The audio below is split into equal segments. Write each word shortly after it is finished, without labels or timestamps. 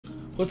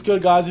What's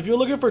good, guys? If you're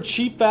looking for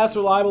cheap, fast,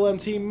 reliable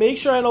MT, make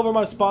sure to head over to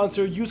my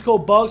sponsor. Use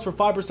code BUGS for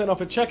 5% off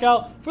at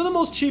checkout for the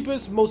most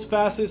cheapest, most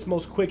fastest,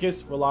 most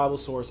quickest, reliable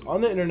source on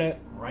the internet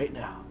right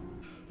now.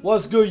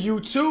 What's good,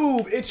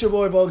 YouTube? It's your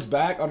boy Bugs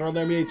back on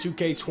another NBA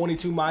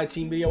 2K22 My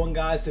Team video. And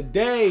guys,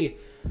 today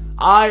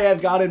I have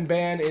gotten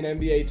banned in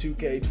NBA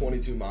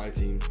 2K22 My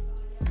Team.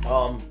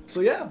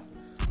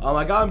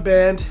 I got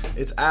banned.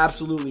 It's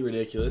absolutely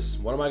ridiculous.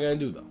 What am I gonna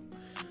do though?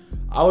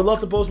 I would love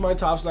to post my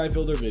top snipe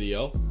fielder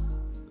video.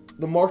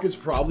 The market's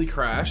probably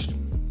crashed,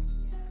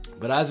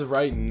 but as of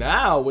right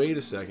now, wait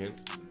a second,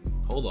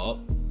 hold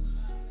up,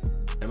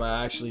 am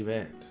I actually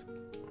banned?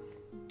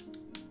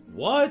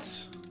 What?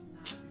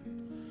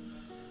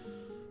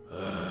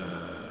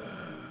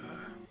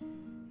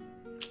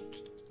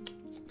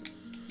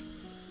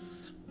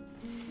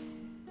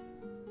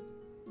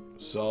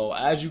 So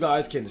as you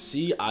guys can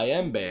see, I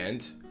am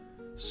banned,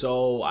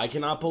 so I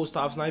cannot post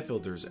top snipe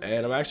filters,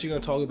 and I'm actually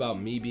going to talk about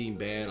me being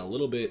banned a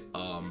little bit.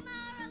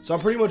 So I'm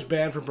pretty much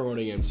banned from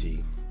promoting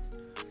MT,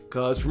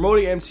 because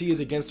promoting MT is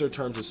against their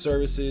terms of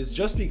services.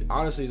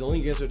 Honestly, it's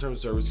only against their terms of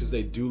service because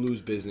they do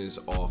lose business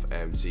off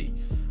MT.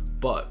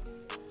 But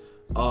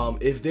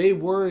if they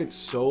weren't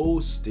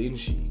so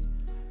stingy,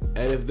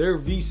 and if their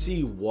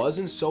VC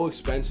wasn't so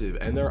expensive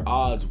and their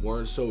odds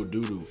weren't so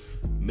doo-doo,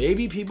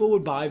 maybe people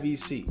would buy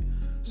VC.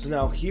 So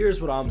now here's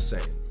what I'm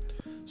saying.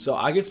 So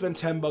I could spend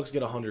 10 bucks,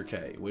 get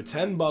 100K. With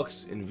 10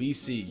 bucks in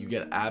VC, you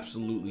get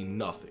absolutely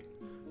nothing.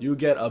 You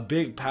get a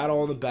big pat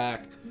on the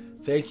back.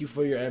 Thank you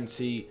for your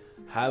MT.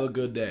 Have a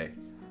good day.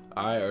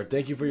 Alright, or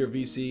thank you for your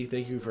VC.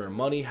 Thank you for your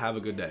money. Have a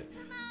good day.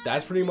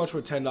 That's pretty much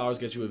what $10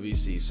 gets you a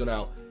VC. So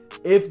now,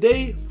 if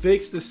they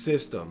fix the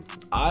system,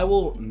 I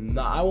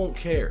won't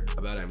care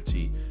about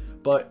MT.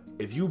 But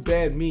if you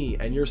ban me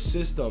and your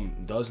system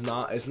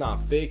it's not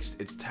fixed,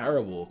 it's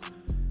terrible,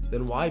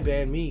 then why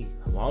ban me?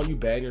 Why don't you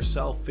ban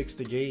yourself? Fix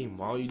the game.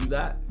 Why don't you do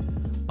that?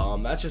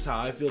 That's just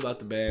how I feel about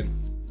the ban.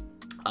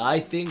 I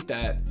think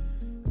that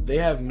they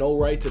have no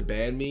right to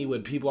ban me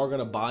when people are going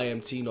to buy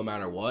MT no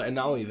matter what. And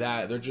not only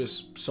that, they're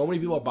just, so many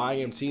people are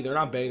buying MT. They're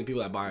not banning the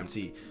people that buy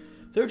MT.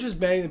 They're just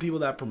banning the people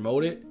that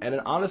promote it. And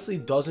it honestly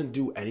doesn't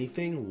do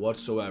anything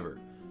whatsoever.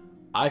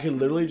 I could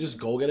literally just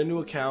go get a new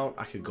account.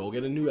 I could go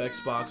get a new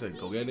Xbox. I could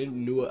go get a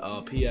new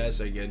PS.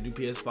 I could get a new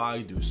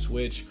PS5, do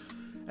Switch,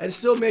 and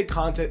still make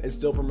content and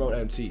still promote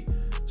MT.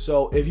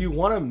 So if you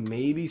want to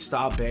maybe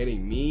stop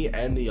banning me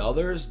and the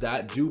others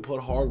that do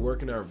put hard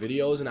work in our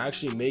videos and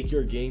actually make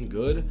your game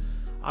good,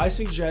 I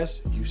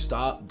suggest you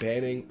stop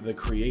banning the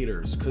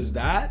creators, because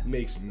that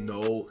makes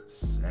no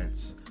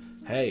sense.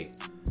 Hey,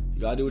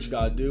 you gotta do what you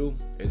gotta do.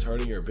 It's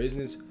hurting your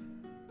business.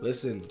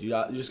 Listen, you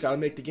just gotta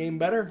make the game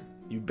better.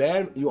 You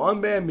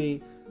unban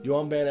me, you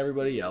unban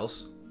everybody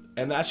else,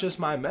 and that's just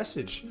my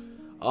message.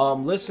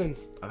 Listen,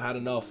 I've had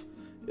enough.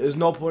 There's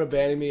no point of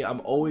banning me.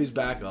 I'm always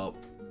back up.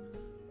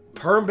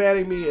 Perm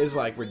banning me is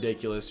like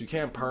ridiculous. You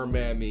can't perm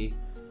ban me.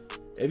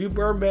 If you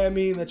perm ban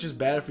me, that's just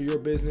bad for your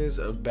business,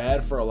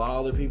 bad for a lot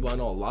of other people. I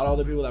know a lot of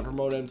other people that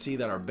promote MT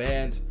that are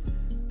banned.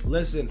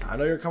 Listen, I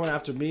know you're coming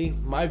after me.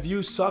 My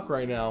views suck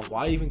right now.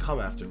 Why even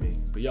come after me?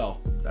 But yo,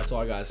 that's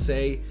all I gotta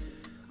say.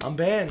 I'm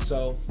banned,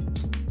 so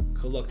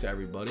good luck to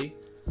everybody.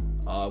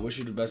 Wish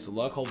you the best of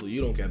luck. Hopefully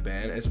you don't get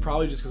banned. It's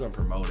probably just because I'm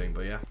promoting,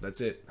 but yeah,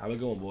 that's it. Have a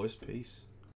good one, boys. Peace.